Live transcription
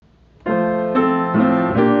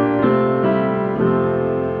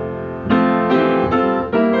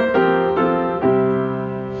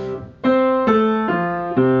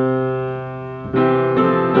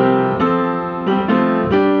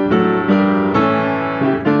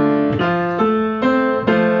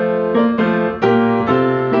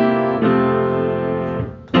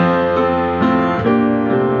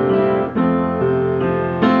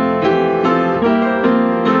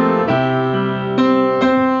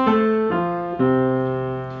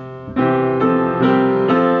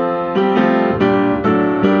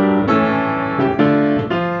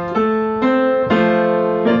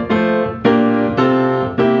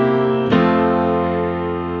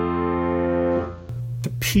The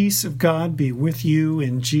peace of God be with you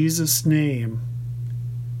in Jesus' name.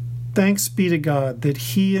 Thanks be to God that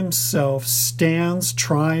He Himself stands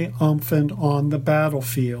triumphant on the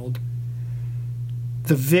battlefield.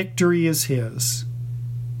 The victory is His.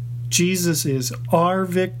 Jesus is our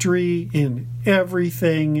victory in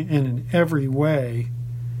everything and in every way.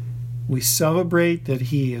 We celebrate that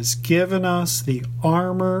He has given us the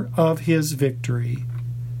armor of His victory.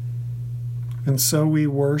 And so we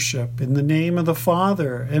worship in the name of the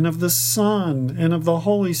Father, and of the Son, and of the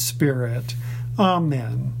Holy Spirit.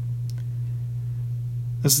 Amen.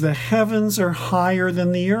 As the heavens are higher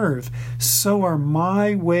than the earth, so are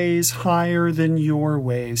my ways higher than your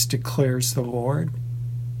ways, declares the Lord.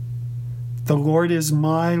 The Lord is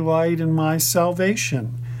my light and my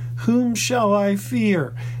salvation. Whom shall I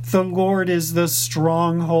fear? The Lord is the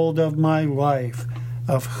stronghold of my life.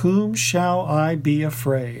 Of whom shall I be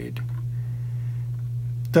afraid?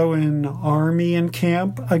 Though an army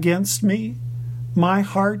encamp against me, my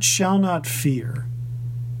heart shall not fear.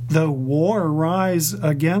 Though war rise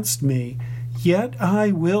against me, yet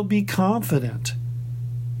I will be confident.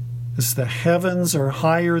 As the heavens are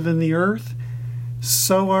higher than the earth,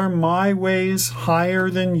 so are my ways higher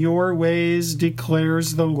than your ways,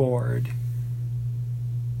 declares the Lord.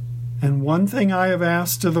 And one thing I have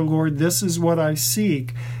asked of the Lord, this is what I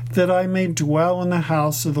seek, that I may dwell in the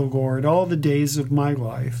house of the Lord all the days of my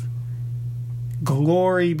life.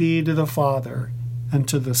 Glory be to the Father, and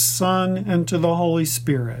to the Son, and to the Holy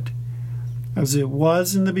Spirit, as it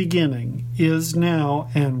was in the beginning, is now,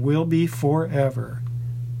 and will be forever.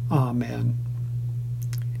 Amen.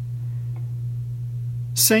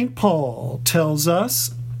 St. Paul tells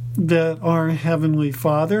us that our Heavenly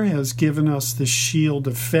Father has given us the shield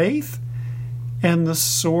of faith and the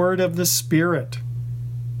sword of the Spirit.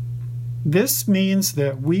 This means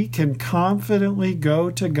that we can confidently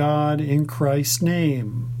go to God in Christ's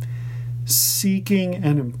name, seeking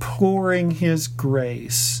and imploring His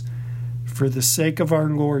grace for the sake of our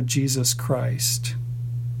Lord Jesus Christ.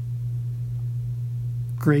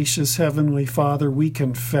 Gracious Heavenly Father, we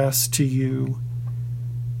confess to you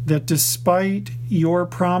that despite your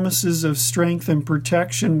promises of strength and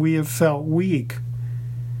protection, we have felt weak.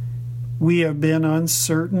 We have been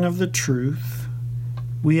uncertain of the truth.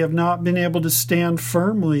 We have not been able to stand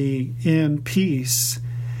firmly in peace.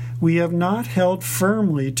 We have not held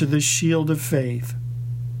firmly to the shield of faith.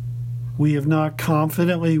 We have not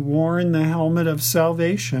confidently worn the helmet of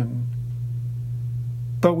salvation.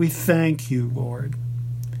 But we thank you, Lord,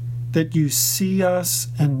 that you see us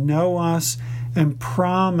and know us and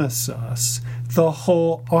promise us the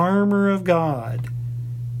whole armor of God.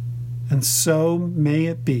 And so may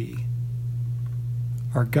it be.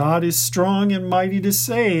 Our God is strong and mighty to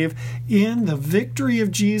save. In the victory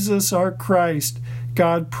of Jesus our Christ,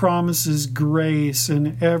 God promises grace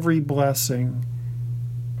and every blessing.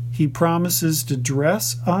 He promises to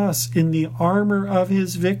dress us in the armor of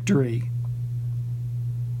His victory.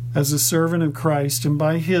 As a servant of Christ and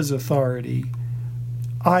by His authority,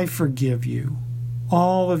 I forgive you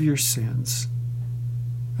all of your sins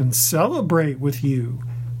and celebrate with you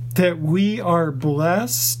that we are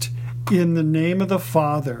blessed in the name of the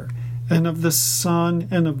Father and of the Son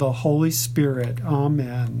and of the Holy Spirit.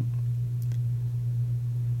 Amen.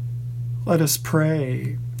 Let us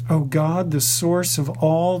pray. O God, the source of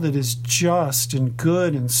all that is just and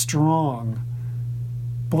good and strong,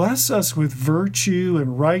 bless us with virtue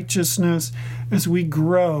and righteousness as we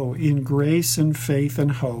grow in grace and faith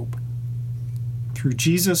and hope. Through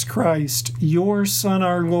Jesus Christ, your Son,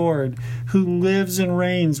 our Lord, who lives and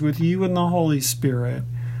reigns with you in the Holy Spirit,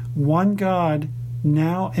 one God,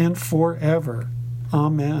 now and forever.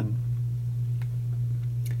 Amen.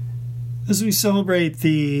 As we celebrate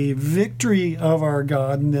the victory of our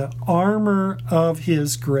God and the armor of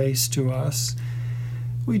His grace to us,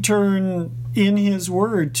 we turn in His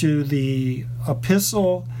Word to the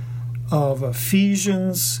epistle of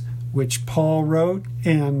Ephesians, which Paul wrote,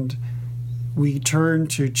 and we turn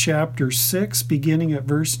to chapter 6, beginning at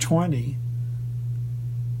verse 20.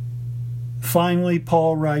 Finally,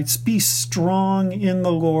 Paul writes, "Be strong in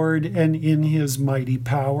the Lord and in His mighty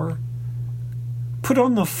power. Put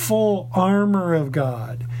on the full armor of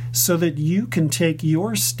God so that you can take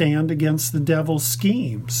your stand against the devil's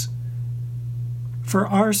schemes. For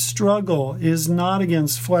our struggle is not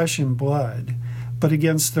against flesh and blood, but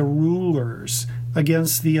against the rulers,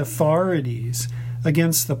 against the authorities,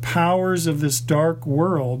 against the powers of this dark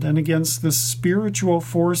world, and against the spiritual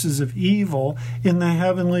forces of evil in the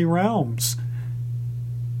heavenly realms.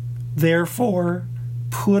 Therefore,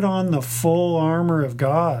 put on the full armor of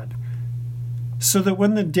God, so that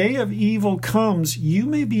when the day of evil comes, you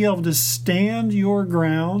may be able to stand your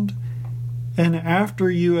ground, and after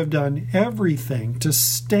you have done everything, to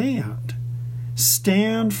stand.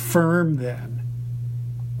 Stand firm then,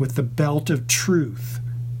 with the belt of truth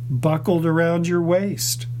buckled around your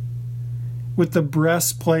waist, with the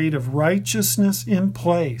breastplate of righteousness in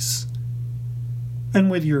place, and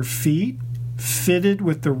with your feet fitted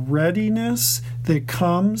with the readiness that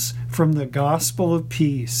comes from the gospel of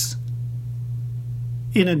peace.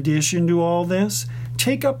 In addition to all this,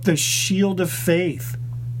 take up the shield of faith,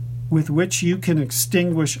 with which you can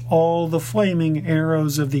extinguish all the flaming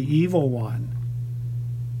arrows of the evil one.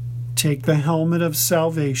 Take the helmet of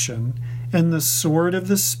salvation and the sword of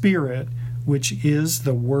the Spirit, which is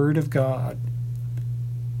the Word of God.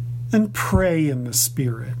 And pray in the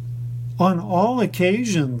Spirit, on all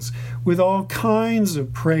occasions, with all kinds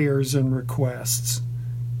of prayers and requests.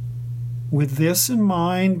 With this in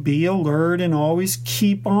mind, be alert and always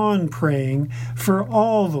keep on praying for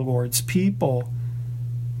all the Lord's people.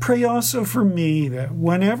 Pray also for me, that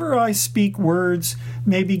whenever I speak, words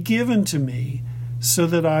may be given to me, so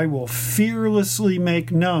that I will fearlessly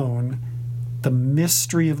make known the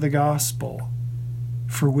mystery of the gospel,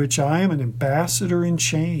 for which I am an ambassador in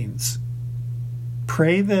chains.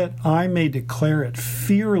 Pray that I may declare it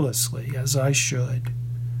fearlessly as I should.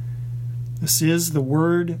 This is the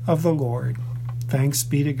word of the Lord. Thanks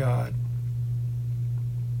be to God.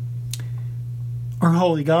 Our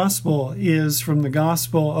Holy Gospel is from the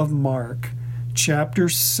Gospel of Mark, chapter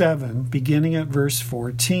 7, beginning at verse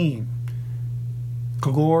 14.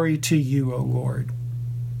 Glory to you, O Lord.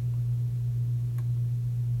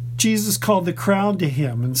 Jesus called the crowd to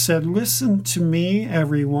him and said, "Listen to me,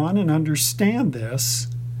 everyone, and understand this.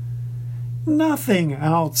 Nothing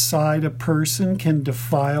outside a person can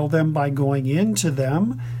defile them by going into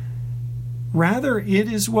them. Rather,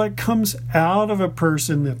 it is what comes out of a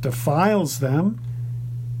person that defiles them."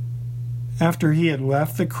 After he had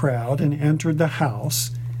left the crowd and entered the house,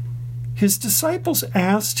 his disciples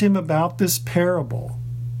asked him about this parable.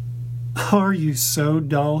 "Are you so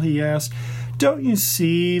dull?" he asked. "Don't you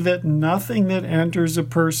see that nothing that enters a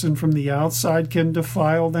person from the outside can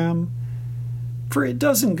defile them? For it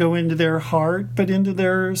doesn't go into their heart, but into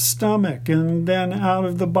their stomach, and then out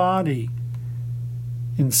of the body."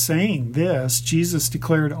 In saying this, Jesus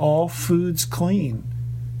declared all foods clean.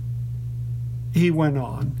 He went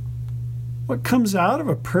on, "What comes out of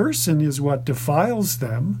a person is what defiles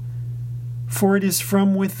them. For it is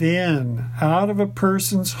from within, out of a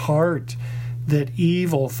person's heart, that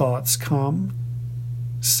evil thoughts come: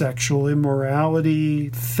 sexual immorality,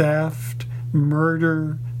 theft,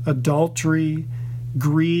 murder, adultery,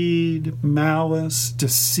 greed, malice,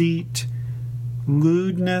 deceit,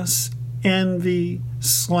 lewdness, envy,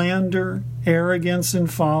 slander, arrogance, and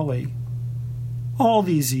folly. All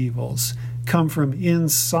these evils come from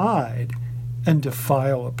inside and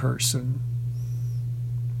defile a person."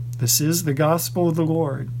 This is the gospel of the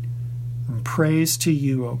Lord, and praise to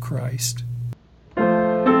you, O Christ.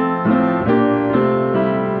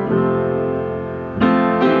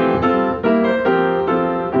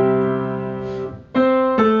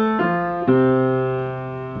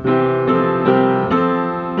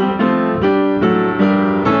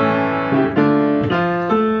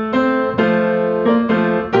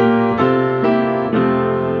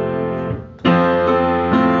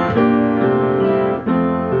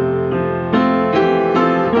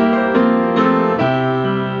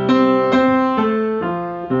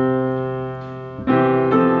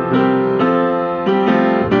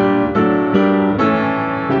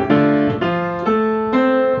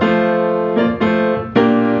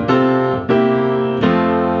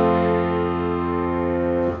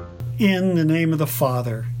 In the name of the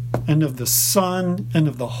Father, and of the Son, and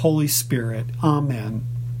of the Holy Spirit. Amen.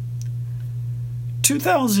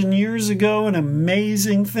 2,000 years ago, an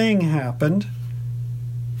amazing thing happened.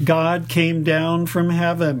 God came down from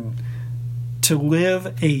heaven to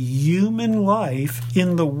live a human life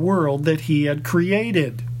in the world that he had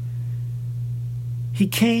created. He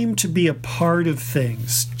came to be a part of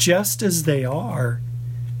things just as they are.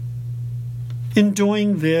 In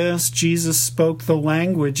doing this, Jesus spoke the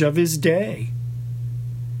language of his day.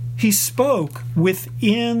 He spoke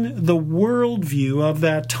within the worldview of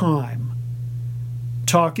that time,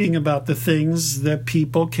 talking about the things that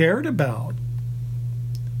people cared about.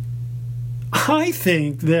 I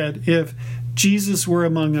think that if Jesus were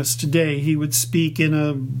among us today, he would speak in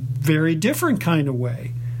a very different kind of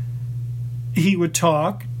way. He would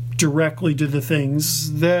talk directly to the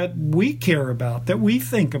things that we care about, that we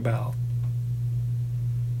think about.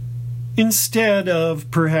 Instead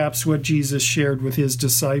of perhaps what Jesus shared with his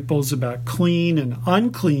disciples about clean and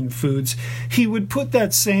unclean foods, he would put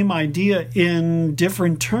that same idea in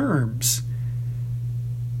different terms.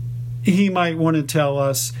 He might want to tell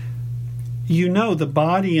us, the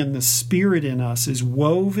body and the spirit in us is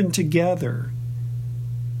woven together,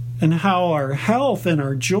 and how our health and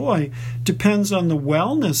our joy depends on the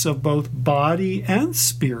wellness of both body and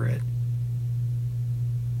spirit.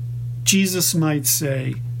 Jesus might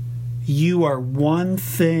say, you are one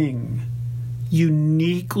thing,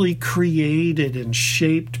 uniquely created and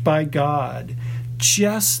shaped by God,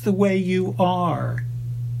 just the way you are.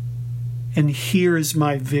 And here is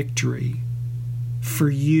my victory for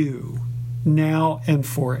you, now and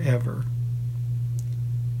forever.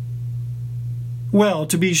 Well,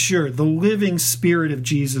 to be sure, the living Spirit of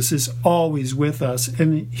Jesus is always with us,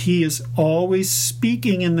 and he is always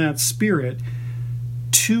speaking in that Spirit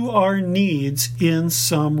to our needs in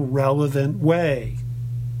some relevant way.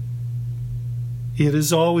 It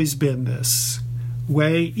has always been this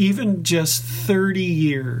way, even just 30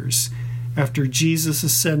 years after Jesus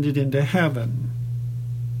ascended into heaven.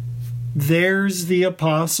 There's the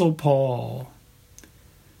Apostle Paul,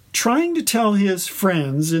 trying to tell his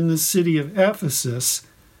friends in the city of Ephesus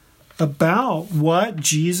about what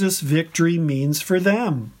Jesus' victory means for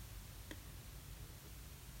them.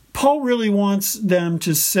 Paul really wants them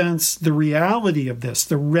to sense the reality of this,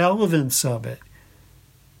 the relevance of it,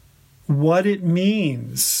 what it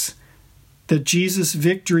means that Jesus'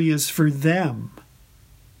 victory is for them.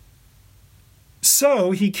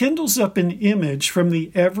 So he kindles up an image from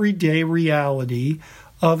the everyday reality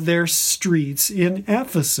of their streets in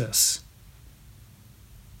Ephesus.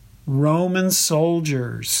 Roman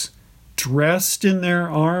soldiers dressed in their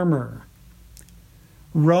armor.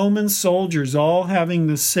 Roman soldiers all having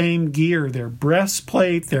the same gear, their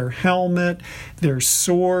breastplate, their helmet, their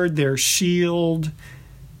sword, their shield.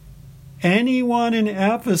 Anyone in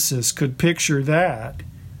Ephesus could picture that.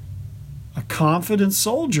 A confident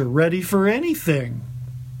soldier ready for anything.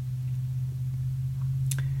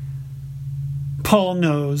 Paul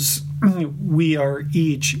knows we are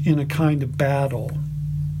each in a kind of battle,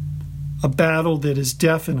 a battle that is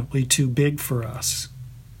definitely too big for us.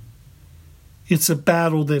 It's a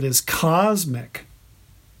battle that is cosmic.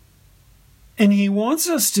 And he wants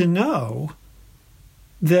us to know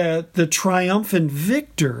that the triumphant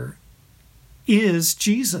victor is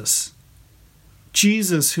Jesus.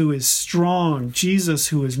 Jesus who is strong, Jesus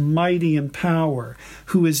who is mighty in power,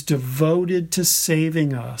 who is devoted to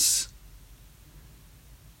saving us.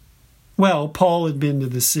 Well, Paul had been to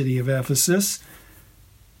the city of Ephesus.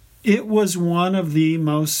 It was one of the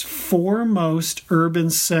most foremost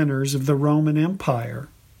urban centers of the Roman Empire.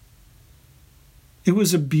 It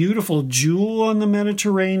was a beautiful jewel on the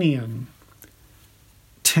Mediterranean.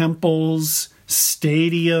 Temples,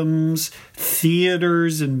 stadiums,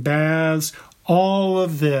 theaters, and baths, all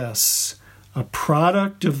of this, a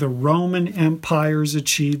product of the Roman Empire's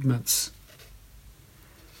achievements.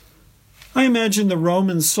 I imagine the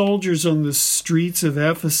Roman soldiers on the streets of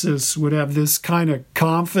Ephesus would have this kind of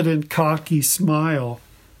confident, cocky smile.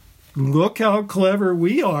 Look how clever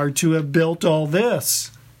we are to have built all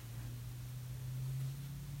this.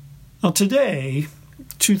 Now today,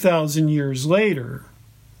 2,000 years later,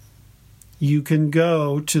 you can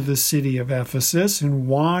go to the city of Ephesus and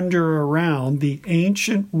wander around the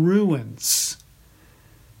ancient ruins,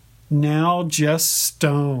 now just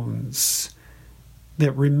stones,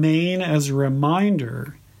 that remain as a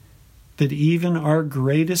reminder that even our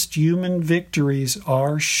greatest human victories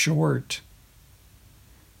are short.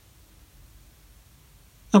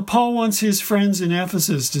 Now, Paul wants his friends in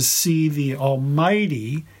Ephesus to see the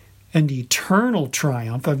almighty and eternal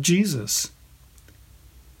triumph of Jesus.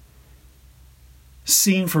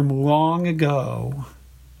 Seen from long ago,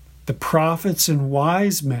 the prophets and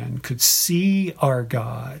wise men could see our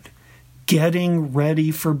God getting ready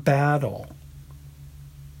for battle.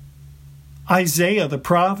 Isaiah the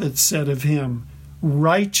prophet said of him,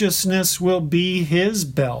 righteousness will be his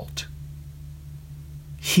belt.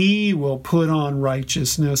 He will put on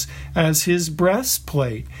righteousness as his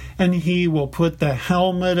breastplate, and he will put the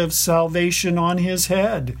helmet of salvation on his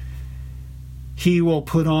head. He will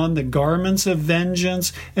put on the garments of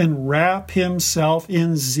vengeance and wrap himself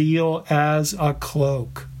in zeal as a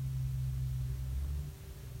cloak.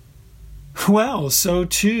 Well, so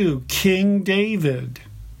too, King David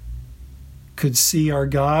could see our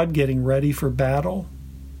God getting ready for battle.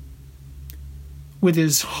 With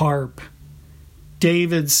his harp,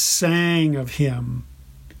 David sang of him.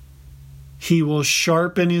 He will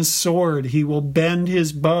sharpen his sword. He will bend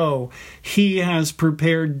his bow. He has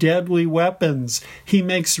prepared deadly weapons. He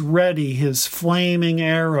makes ready his flaming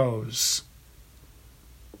arrows.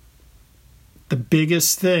 The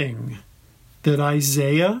biggest thing that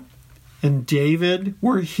Isaiah and David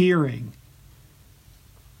were hearing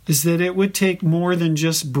is that it would take more than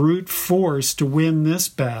just brute force to win this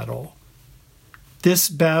battle. This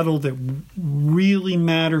battle that really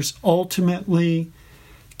matters ultimately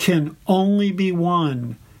can only be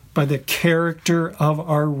won by the character of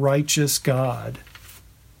our righteous God.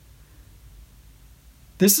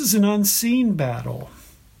 This is an unseen battle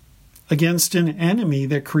against an enemy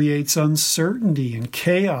that creates uncertainty and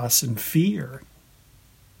chaos and fear.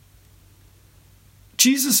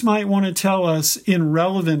 Jesus might want to tell us in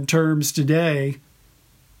relevant terms today,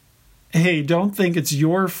 hey, don't think it's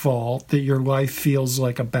your fault that your life feels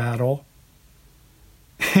like a battle.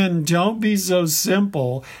 And don't be so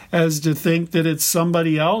simple as to think that it's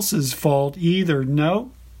somebody else's fault either.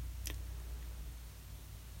 No.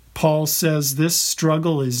 Paul says this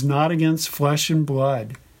struggle is not against flesh and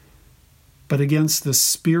blood, but against the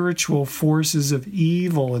spiritual forces of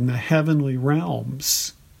evil in the heavenly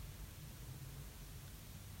realms.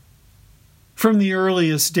 From the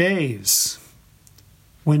earliest days,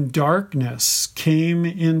 when darkness came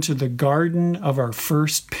into the garden of our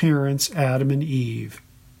first parents, Adam and Eve,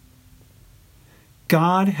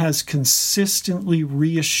 God has consistently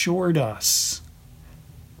reassured us.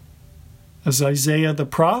 As Isaiah the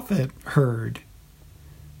prophet heard,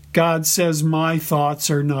 God says, "My thoughts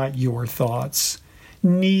are not your thoughts,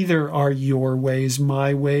 neither are your ways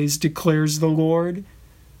my ways, declares the Lord.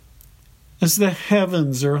 As the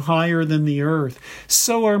heavens are higher than the earth,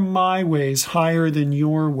 so are my ways higher than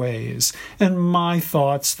your ways, and my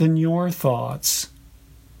thoughts than your thoughts.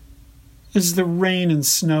 As the rain and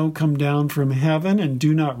snow come down from heaven and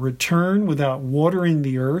do not return without watering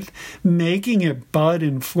the earth, making it bud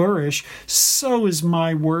and flourish, so is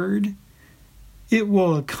my word. It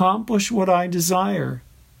will accomplish what I desire.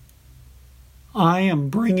 I am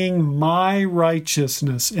bringing my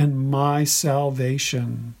righteousness and my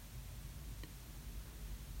salvation."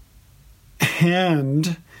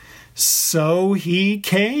 And so he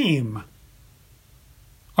came,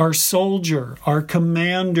 our soldier, our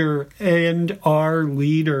commander, and our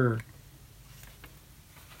leader.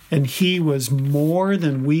 And he was more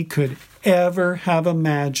than we could ever have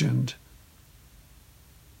imagined.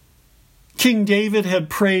 King David had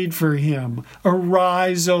prayed for him,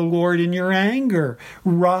 "Arise, O Lord, in your anger.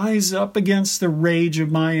 Rise up against the rage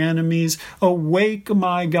of my enemies. Awake,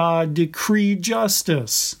 my God, decree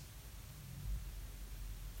justice."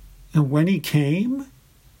 And when he came,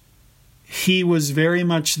 he was very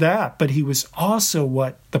much that, but he was also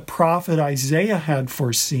what the prophet Isaiah had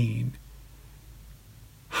foreseen.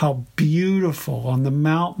 How beautiful on the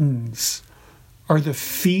mountains are the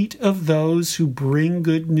feet of those who bring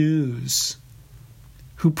good news,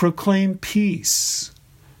 who proclaim peace,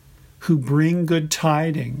 who bring good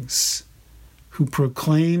tidings, who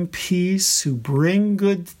proclaim peace, who bring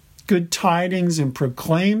good tidings and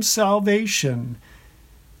proclaim salvation,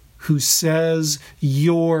 who says,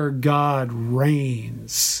 "Your God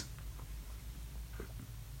reigns."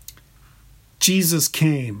 Jesus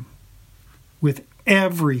came with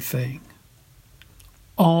everything,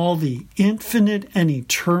 all the infinite and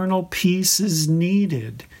eternal pieces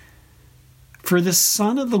needed for the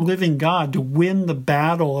Son of the living God to win the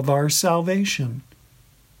battle of our salvation.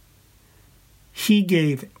 He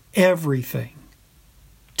gave everything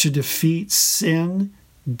to defeat sin,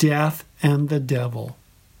 death, and the devil.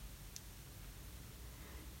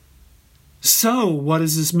 So, what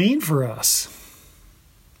does this mean for us?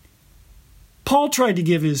 Paul tried to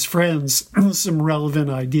give his friends some relevant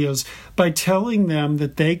ideas by telling them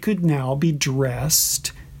that they could now be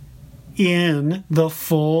dressed in the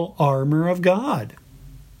full armor of God.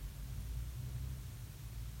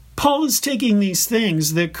 Paul is taking these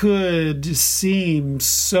things that could seem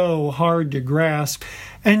so hard to grasp,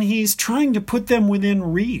 and he's trying to put them within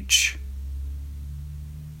reach.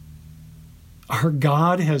 Our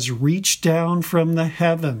God has reached down from the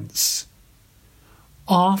heavens,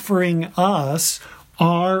 offering us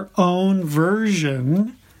our own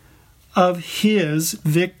version of his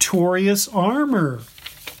victorious armor.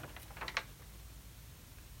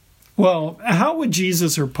 Well, how would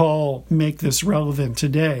Jesus or Paul make this relevant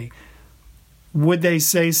today? Would they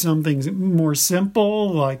say something more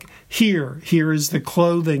simple like, here is the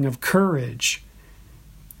clothing of courage.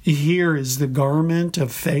 Here is the garment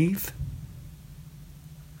of faith.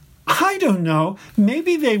 I don't know.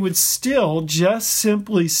 Maybe they would still just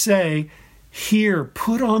simply say, here,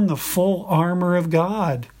 put on the full armor of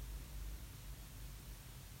God.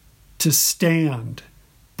 to stand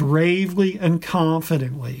bravely and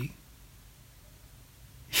confidently.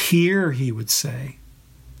 Here, he would say,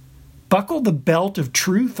 buckle the belt of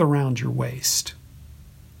truth around your waist.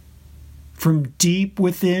 From deep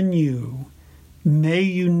within you, may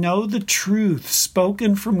you know the truth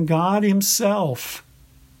spoken from God Himself.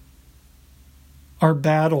 Our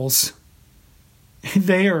battles,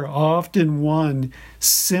 they are often won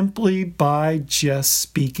simply by just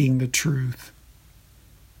speaking the truth.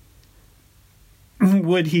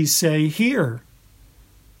 Would he say, here,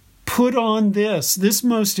 put on this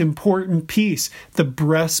most important piece, the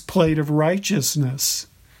breastplate of righteousness.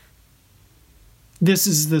 This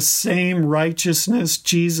is the same righteousness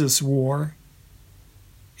Jesus wore.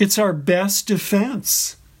 It's our best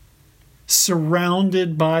defense,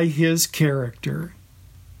 surrounded by His character.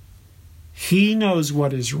 He knows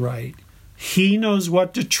what is right. He knows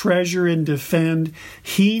what to treasure and defend.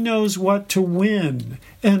 He knows what to win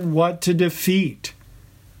and what to defeat.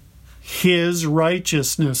 His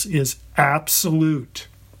righteousness is absolute.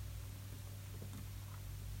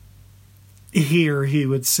 Here, he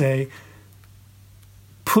would say,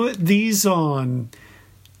 put these on.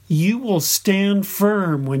 You will stand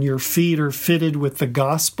firm when your feet are fitted with the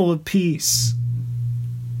gospel of peace.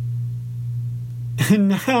 And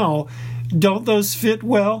now, don't those fit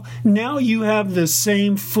well? Now you have the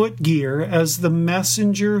same footgear as the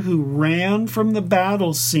messenger who ran from the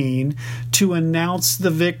battle scene to announce the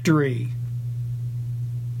victory.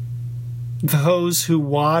 Those who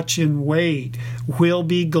watch and wait will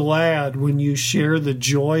be glad when you share the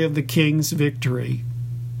joy of the King's victory.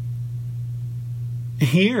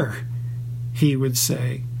 Here, he would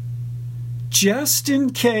say, just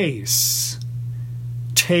in case,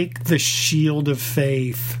 take the shield of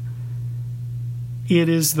faith. It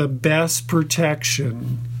is the best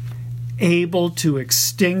protection, able to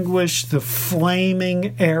extinguish the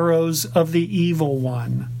flaming arrows of the evil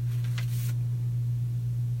one.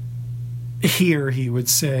 Here, he would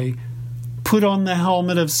say, put on the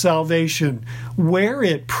helmet of salvation. Wear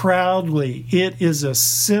it proudly. It is a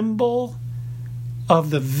symbol of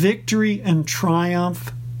the victory and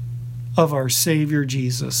triumph of our Savior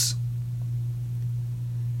Jesus.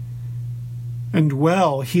 And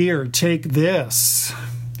well, here, take this,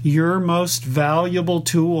 your most valuable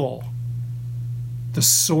tool, the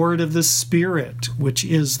sword of the Spirit, which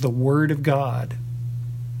is the Word of God.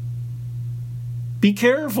 Be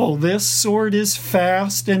careful, this sword is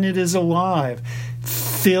fast and it is alive,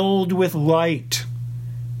 filled with light.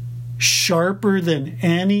 Sharper than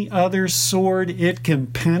any other sword, it can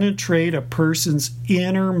penetrate a person's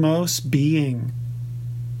innermost being.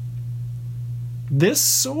 This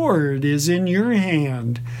sword is in your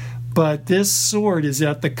hand, but this sword is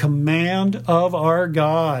at the command of our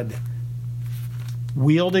God.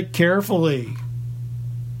 Wield it carefully.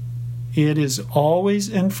 It is always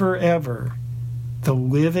and forever the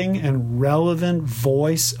living and relevant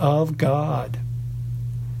voice of God.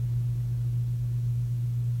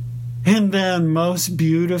 And then, most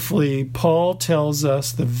beautifully, Paul tells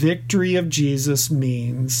us the victory of Jesus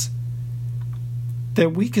means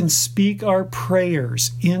that we can speak our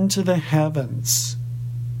prayers into the heavens.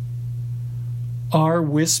 Our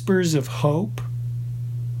whispers of hope,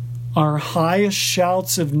 our highest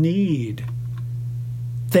shouts of need,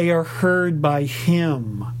 they are heard by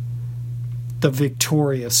Him, the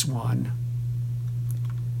victorious one.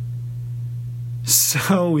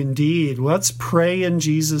 So indeed, let's pray in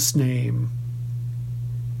Jesus' name.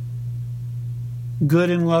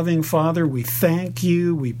 Good and loving Father, we thank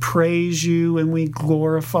you, we praise you, and we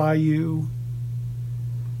glorify you.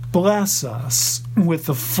 Bless us with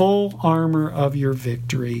the full armor of your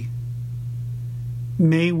victory.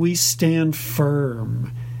 May we stand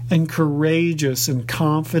firm and courageous and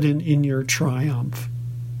confident in your triumph.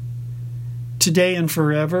 Today and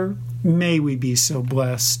forever, may we be so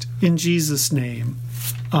blessed. In Jesus' name,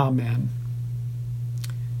 amen.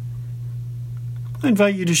 I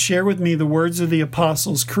invite you to share with me the words of the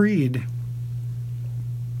Apostles' Creed.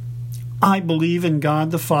 I believe in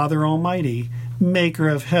God the Father Almighty, maker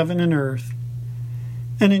of heaven and earth,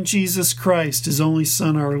 and in Jesus Christ, His only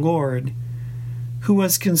Son, our Lord, who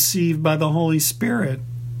was conceived by the Holy Spirit,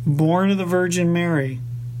 born of the Virgin Mary,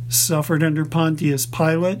 suffered under Pontius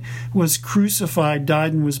Pilate, was crucified,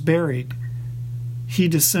 died, and was buried. He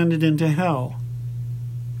descended into hell.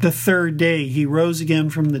 The third day He rose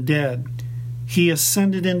again from the dead. He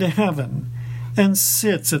ascended into heaven and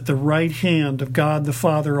sits at the right hand of God the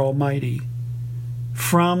Father Almighty.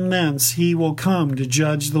 From thence He will come to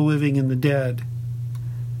judge the living and the dead.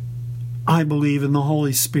 I believe in the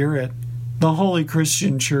Holy Spirit, the holy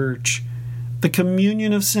Christian Church, the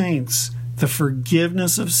communion of saints, the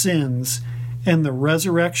forgiveness of sins, and the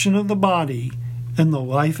resurrection of the body, and the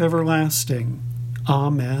life everlasting.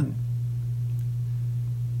 Amen.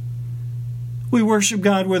 We worship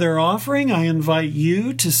God with our offering. I invite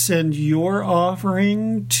you to send your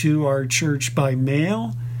offering to our church by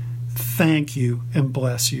mail. Thank you and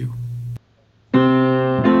bless you.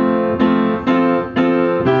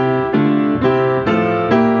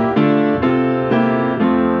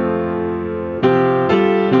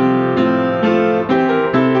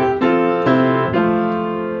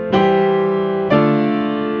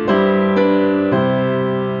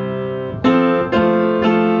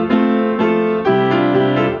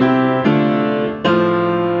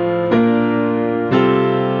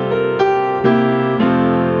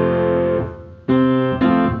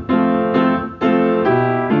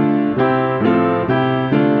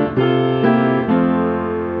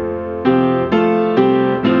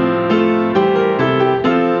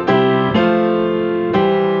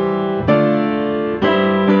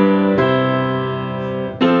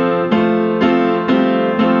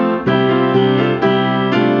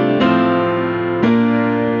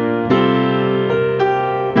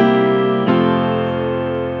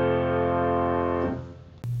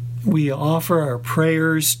 We offer our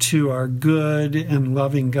prayers to our good and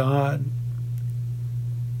loving God.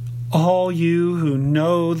 All you who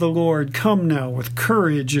know the Lord, come now with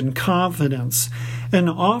courage and confidence and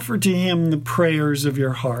offer to Him the prayers of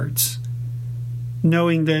your hearts,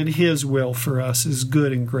 knowing that His will for us is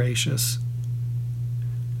good and gracious.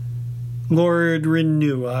 Lord,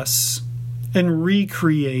 renew us and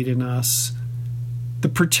recreate in us the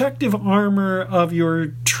protective armor of your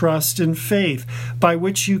trust and faith, by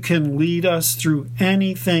which you can lead us through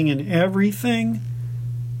anything and everything.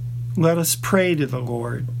 Let us pray to the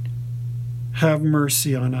Lord. Have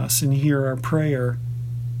mercy on us and hear our prayer.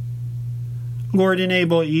 Lord,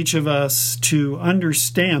 enable each of us to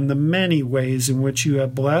understand the many ways in which you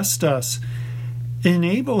have blessed us.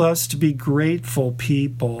 Enable us to be grateful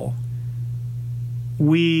people.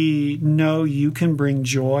 We know you can bring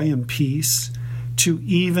joy and peace to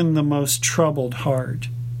even the most troubled heart.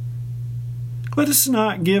 Let us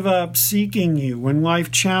not give up seeking you when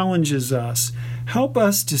life challenges us. Help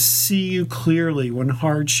us to see you clearly when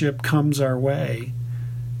hardship comes our way.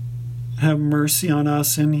 Have mercy on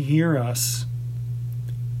us and hear us.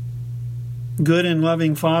 Good and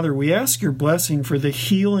loving Father, we ask your blessing for the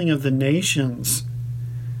healing of the nations.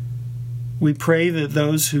 We pray that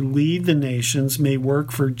those who lead the nations may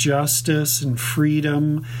work for justice and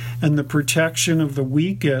freedom and the protection of the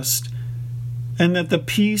weakest, and that the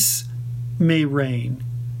peace may reign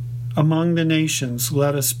among the nations.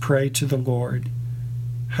 Let us pray to the Lord.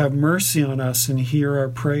 Have mercy on us and hear our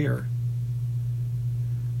prayer.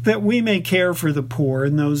 That we may care for the poor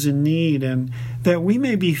and those in need, and that we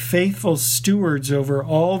may be faithful stewards over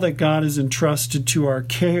all that God has entrusted to our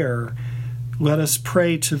care, let us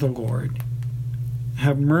pray to the Lord.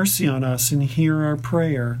 Have mercy on us and hear our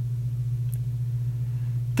prayer.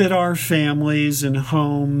 That our families and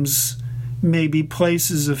homes may be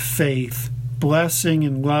places of faith, blessing,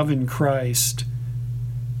 and love in Christ,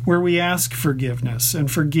 where we ask forgiveness and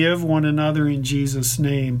forgive one another in Jesus'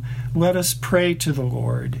 name. Let us pray to the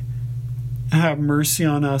Lord. Have mercy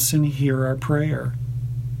on us and hear our prayer.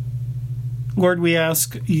 Lord, we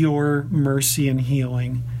ask your mercy and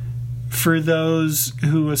healing for those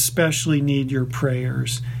who especially need your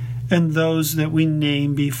prayers and those that we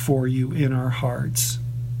name before you in our hearts.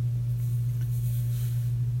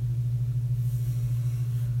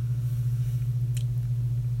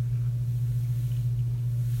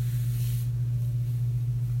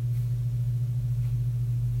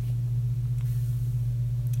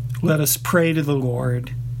 Let us pray to the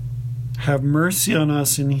Lord. Have mercy on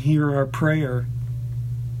us and hear our prayer.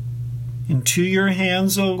 Into your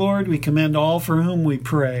hands, O Lord, we commend all for whom we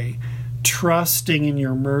pray, trusting in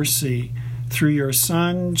your mercy through your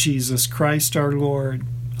Son, Jesus Christ our Lord.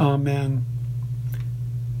 Amen.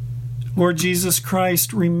 Lord Jesus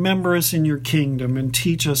Christ, remember us in your kingdom and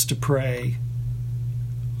teach us to pray.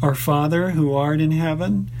 Our Father, who art in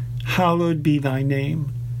heaven, hallowed be thy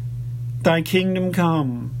name. Thy kingdom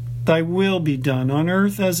come, thy will be done on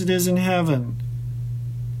earth as it is in heaven.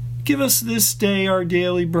 Give us this day our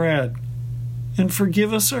daily bread, and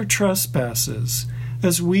forgive us our trespasses,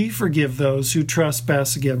 as we forgive those who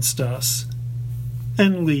trespass against us.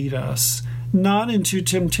 And lead us not into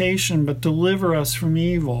temptation, but deliver us from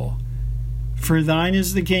evil. For thine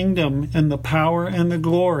is the kingdom, and the power, and the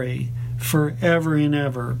glory, forever and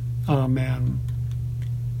ever. Amen.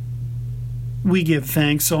 We give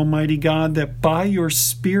thanks, Almighty God, that by your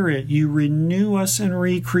Spirit you renew us and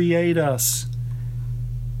recreate us.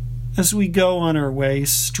 As we go on our way,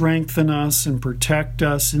 strengthen us and protect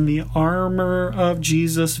us in the armor of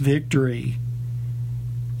Jesus' victory.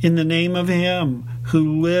 In the name of Him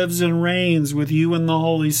who lives and reigns with you in the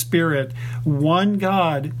Holy Spirit, one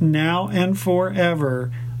God, now and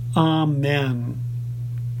forever. Amen.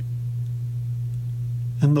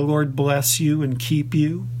 And the Lord bless you and keep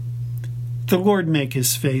you. The Lord make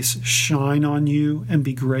His face shine on you and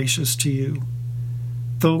be gracious to you.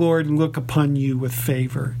 The Lord look upon you with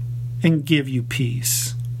favor and give you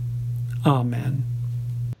peace. Amen.